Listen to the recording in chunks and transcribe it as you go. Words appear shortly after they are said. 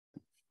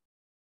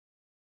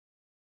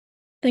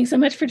Thanks so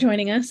much for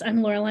joining us. I'm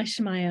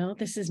LaSirena'Michelle.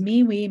 This is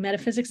MeWe,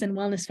 Metaphysics and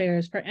Wellness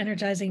Fairs for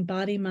energizing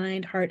body,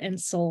 mind, heart, and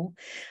soul.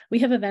 We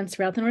have events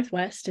throughout the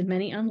Northwest and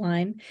many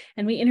online,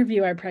 and we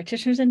interview our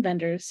practitioners and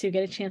vendors so you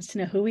get a chance to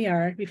know who we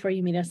are before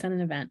you meet us at an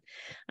event.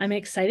 I'm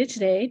excited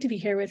today to be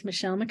here with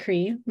Michelle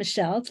McCree.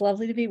 Michelle, it's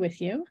lovely to be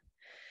with you.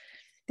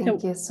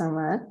 Thank you so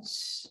much.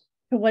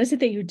 So what is it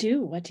that you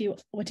do? What do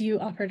you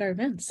offer at our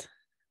events?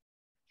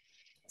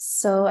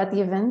 So at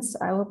the events,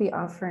 I will be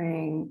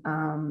offering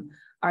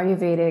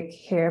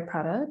Ayurvedic hair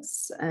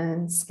products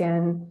and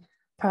skin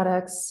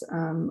products.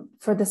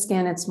 For the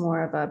skin, it's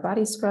more of a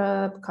body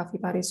scrub, coffee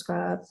body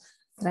scrub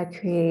that I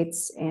create.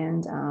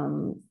 And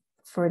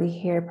for the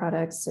hair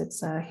products,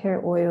 it's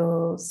hair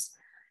oils,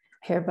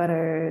 hair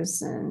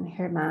butters, and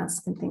hair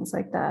masks and things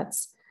like that.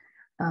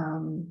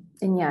 And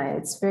yeah,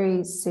 it's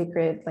very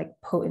sacred, like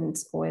potent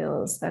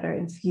oils that are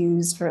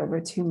infused for over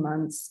 2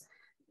 months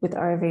with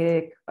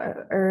Ayurvedic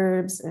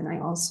herbs. And I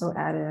also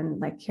add in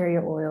like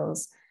carrier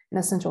oils and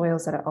essential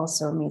oils that are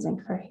also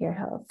amazing for hair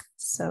health.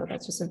 So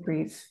that's just a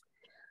brief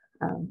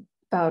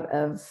bout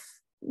of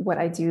what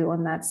I do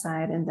on that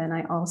side. And then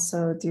I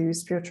also do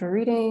spiritual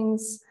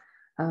readings,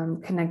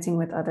 connecting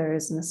with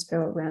others in the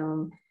spirit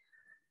realm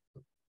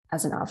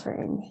as an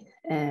offering.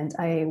 And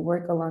I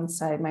work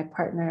alongside my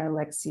partner,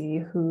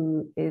 Alexi,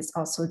 who is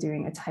also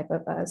doing a type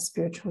of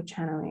spiritual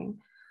channeling,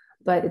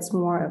 but it's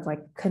more of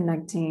like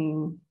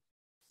connecting,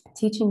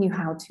 teaching you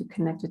how to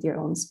connect with your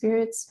own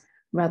spirits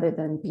rather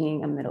than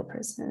being a middle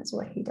person is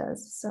what he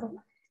does. So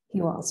he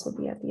will also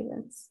be at the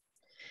events.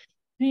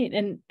 Great.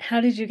 And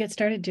how did you get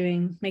started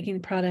making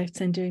the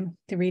products and doing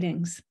the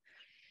readings?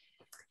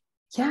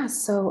 Yeah,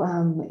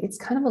 so it's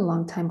kind of a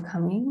long time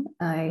coming.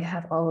 I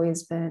have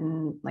always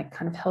been like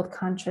kind of health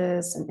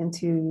conscious and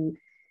into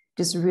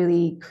just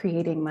really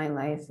creating my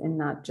life and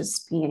not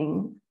just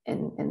being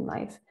in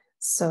life.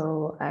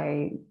 So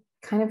I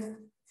kind of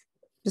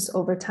just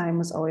over time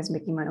was always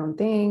making my own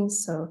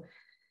things. So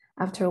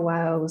after a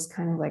while, it was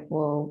kind of like,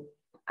 well,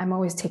 I'm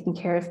always taking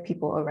care of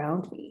people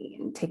around me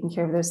and taking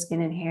care of their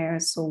skin and hair.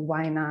 So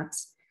why not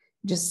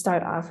just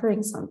start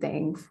offering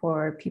something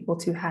for people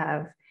to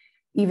have,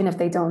 even if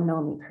they don't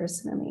know me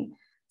personally?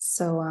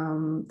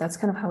 So that's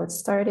kind of how it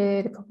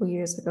started a couple of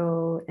years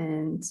ago.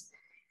 And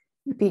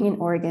being in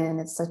Oregon,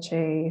 it's such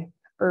a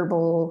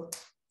herbal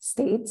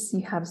state.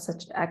 You have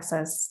such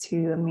access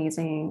to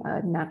amazing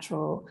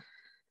natural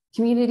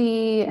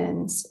community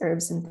and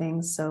herbs and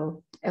things.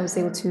 So I was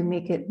able to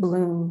make it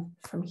bloom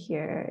from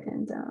here.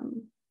 And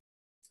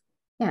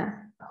yeah,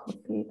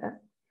 hopefully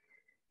that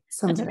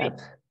sums it up.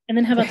 And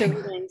then how about the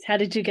readings? How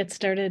did you get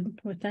started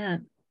with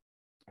that?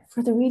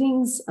 For the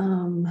readings,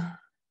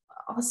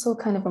 also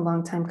kind of a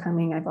long time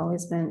coming. I've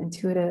always been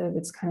intuitive.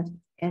 It's kind of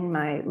in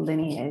my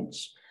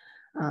lineage.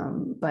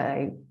 But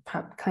I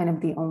kind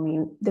of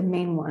the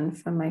main one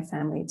from my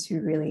family to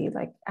really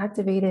like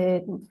activate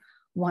it and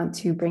want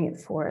to bring it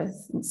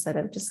forth instead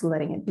of just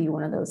letting it be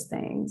one of those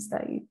things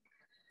that you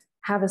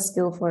have a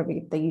skill for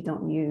but that you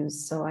don't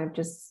use. So I've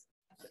just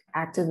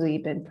actively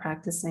been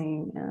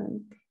practicing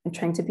and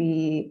trying to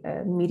be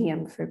a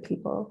medium for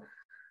people.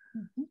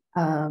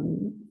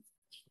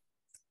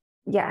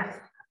 Yeah,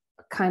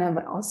 kind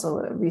of also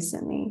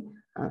recently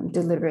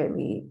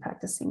deliberately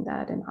practicing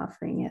that and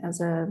offering it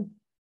as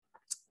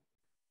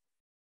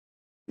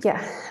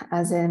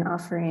an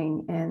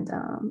offering. And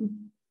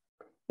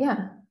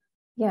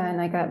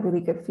and I got really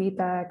good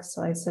feedback.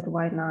 So I said,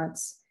 why not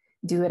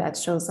do it at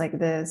shows like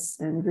this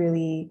and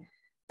really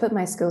put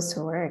my skills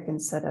to work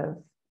instead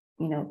of,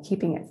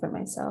 keeping it for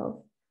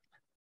myself.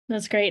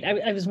 That's great.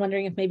 I was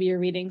wondering if maybe your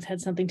readings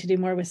had something to do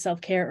more with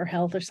self-care or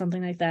health or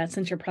something like that,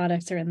 since your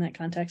products are in that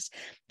context.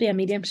 But yeah,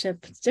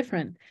 mediumship is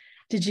different.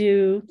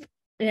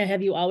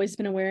 Have you always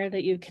been aware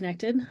that you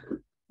connected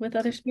with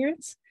other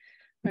spirits?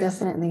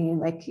 Definitely.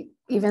 Like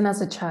even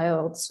as a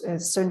child,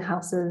 certain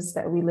houses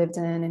that we lived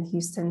in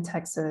Houston,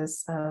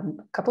 Texas, a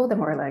couple of them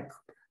were like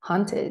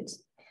haunted,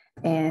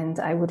 and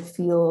I would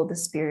feel the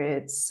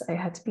spirits. I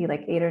had to be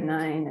like 8 or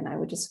 9, and I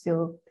would just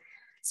feel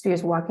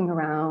spirits walking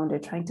around or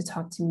trying to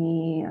talk to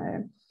me.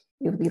 Or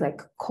it would be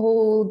like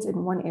cold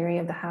in one area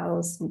of the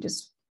house, and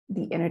just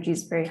the energy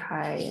is very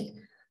high and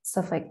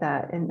stuff like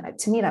that. And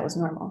to me, that was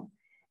normal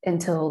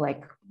until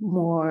like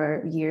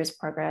more years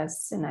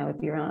progressed and I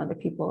would be around other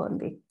people and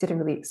they didn't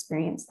really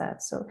experience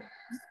that. So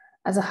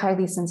as a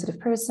highly sensitive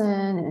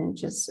person and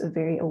just a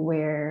very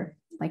aware,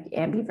 like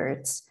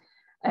ambivert,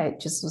 it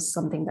just was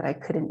something that I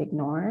couldn't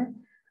ignore.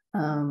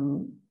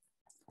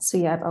 So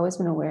yeah, I've always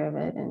been aware of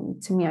it.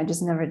 And to me, I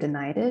just never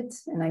denied it.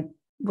 And I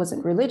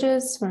wasn't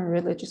religious from a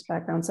religious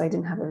background, so I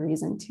didn't have a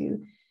reason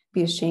to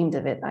be ashamed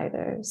of it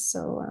either.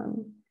 So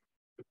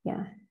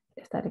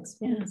if that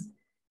explains. Yeah.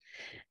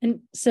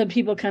 And so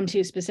people come to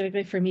you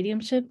specifically for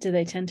mediumship. Do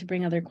they tend to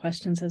bring other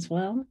questions as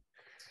well?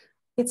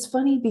 It's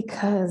funny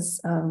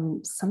because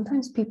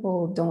sometimes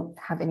people don't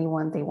have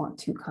anyone they want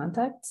to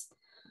contact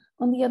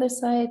on the other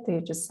side.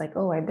 They're just like,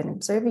 oh, I've been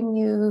observing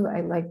you.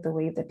 I like the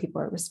way that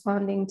people are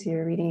responding to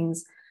your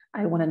readings.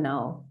 I want to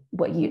know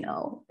what you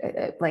know,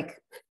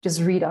 like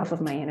just read off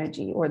of my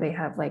energy. Or they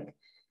have like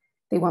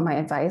they want my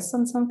advice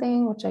on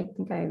something, which I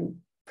think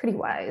I'm pretty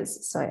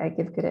wise. So I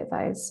give good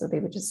advice. So they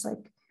would just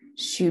like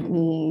shoot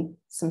me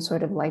some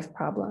sort of life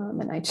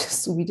problem and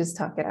we just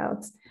talk it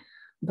out.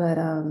 But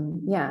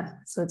yeah,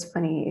 so it's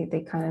funny,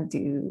 they kind of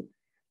do,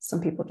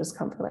 some people just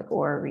come for like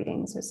aura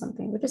readings or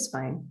something, which is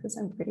fine because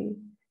I'm pretty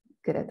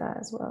good at that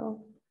as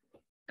well.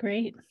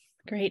 Great.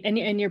 Great.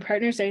 And your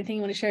partners, anything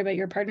you want to share about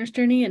your partner's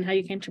journey and how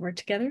you came to work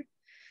together?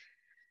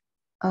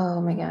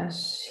 Oh my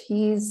gosh,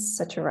 he's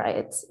such a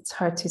riot. It's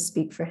hard to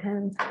speak for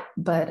him,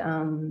 but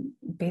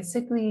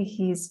basically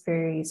he's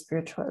very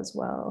spiritual as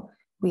well.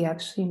 We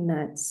actually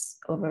met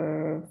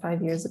over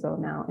 5 years ago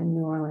now in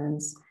New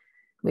Orleans,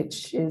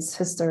 which is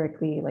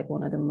historically like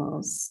one of the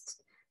most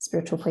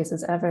spiritual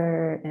places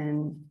ever.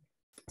 And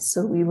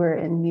so we were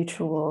in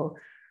mutual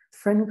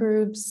friend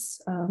groups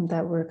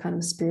that were kind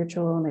of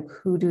spiritual and like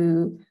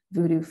voodoo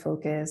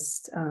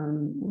focused,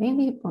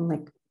 mainly on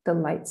like the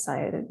light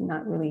side, and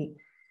not really,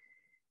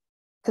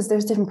 because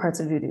there's different parts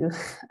of voodoo.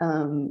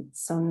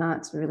 So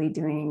not really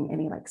doing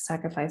any like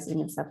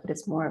sacrificing and stuff, but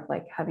it's more of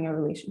like having a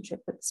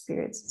relationship with the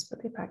spirits is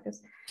what they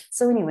practice.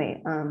 So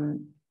anyway,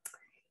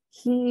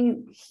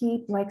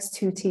 he likes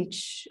to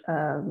teach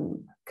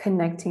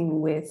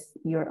connecting with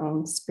your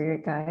own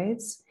spirit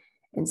guides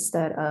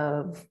instead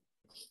of,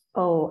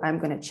 oh, I'm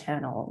going to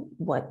channel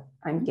what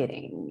I'm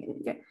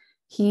getting.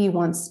 He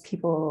wants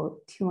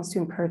to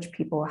encourage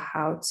people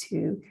how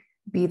to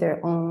be their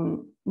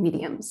own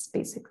mediums,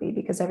 basically,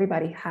 because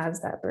everybody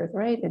has that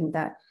birthright and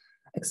that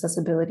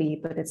accessibility,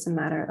 but it's a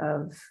matter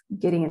of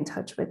getting in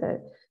touch with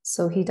it.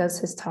 So he does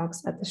his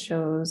talks at the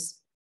shows,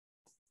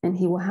 and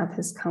he will have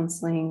his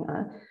counseling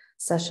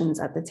sessions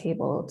at the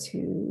table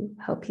to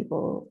help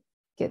people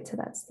get to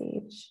that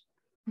stage.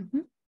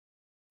 Mm-hmm.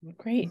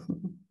 Great.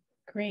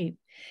 Great.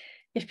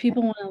 If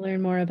people want to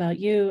learn more about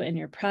you and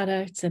your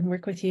products and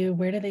work with you,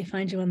 where do they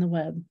find you on the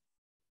web?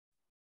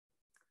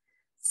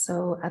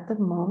 So at the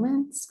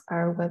moment,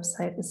 our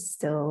website is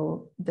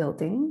still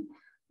building,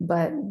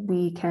 but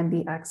we can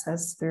be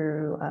accessed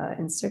through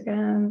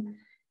Instagram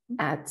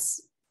at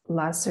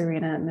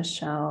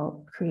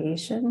LaSirena'Michelle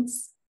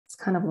Creations. It's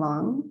kind of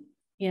long.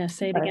 Yeah,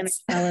 say it again.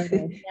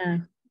 Yeah.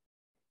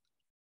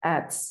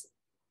 At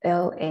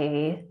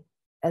LaSirena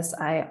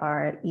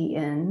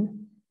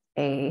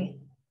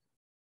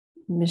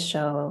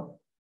Michelle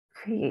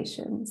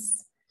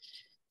Creations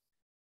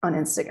on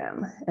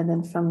Instagram. And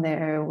then from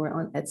there, we're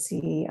on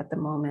Etsy at the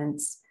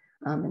moment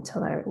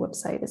until our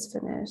website is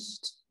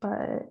finished.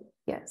 But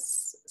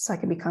yes, so I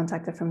can be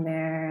contacted from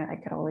there. I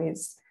could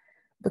always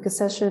book a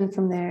session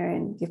from there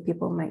and give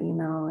people my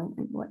email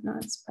and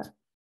whatnot. But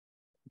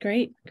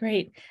great.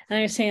 And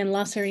I was saying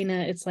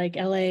LaSirena, it's like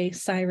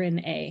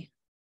LaSirenA,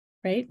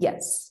 right?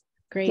 Yes.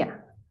 Great. Yeah.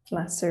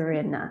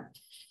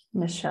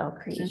 LaSirena'Michelle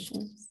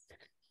Creations.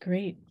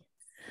 Great.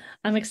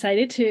 I'm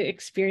excited to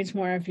experience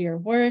more of your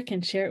work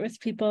and share it with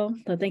people.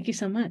 So thank you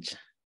so much.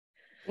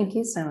 Thank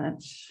you so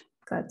much.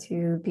 Glad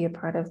to be a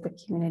part of the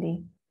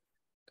community.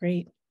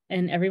 Great.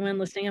 And everyone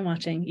listening and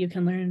watching, you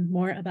can learn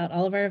more about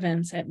all of our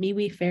events at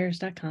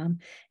mewefairs.com,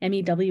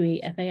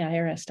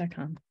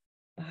 MEWEFAIRS.com.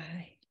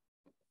 Bye.